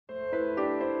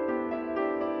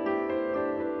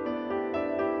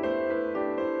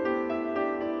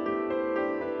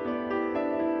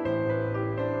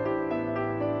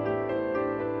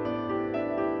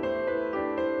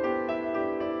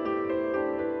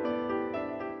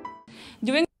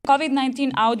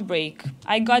COVID-19 outbreak,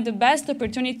 I got the best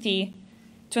opportunity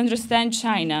to understand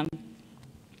China.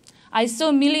 I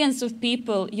saw millions of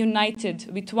people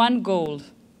united with one goal: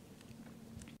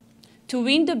 to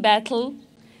win the battle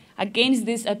against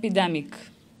this epidemic.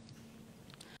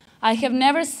 I have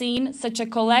never seen such a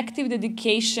collective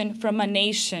dedication from a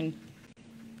nation,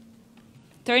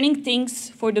 turning things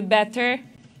for the better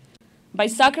by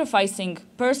sacrificing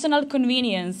personal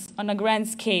convenience on a grand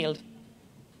scale.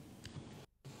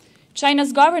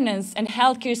 China's governance and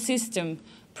healthcare system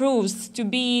proves to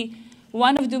be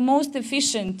one of the most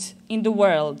efficient in the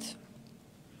world.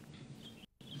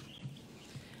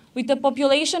 With a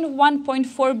population of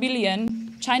 1.4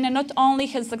 billion, China not only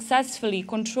has successfully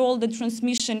controlled the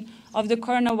transmission of the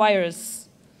coronavirus,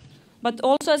 but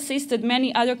also assisted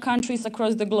many other countries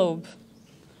across the globe.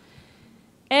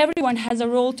 Everyone has a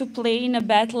role to play in a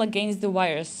battle against the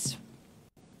virus.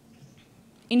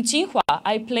 In Tsinghua,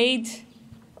 I played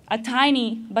a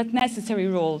tiny but necessary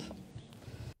role.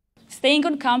 Staying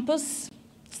on campus,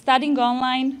 studying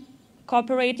online,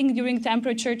 cooperating during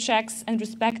temperature checks, and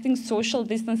respecting social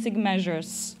distancing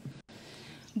measures.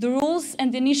 The rules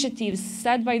and initiatives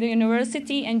set by the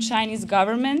university and Chinese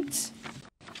government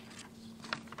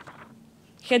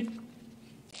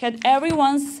had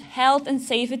everyone's health and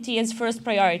safety as first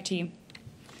priority.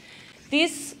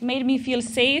 This made me feel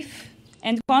safe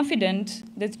and confident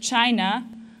that China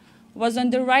was on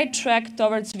the right track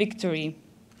towards victory.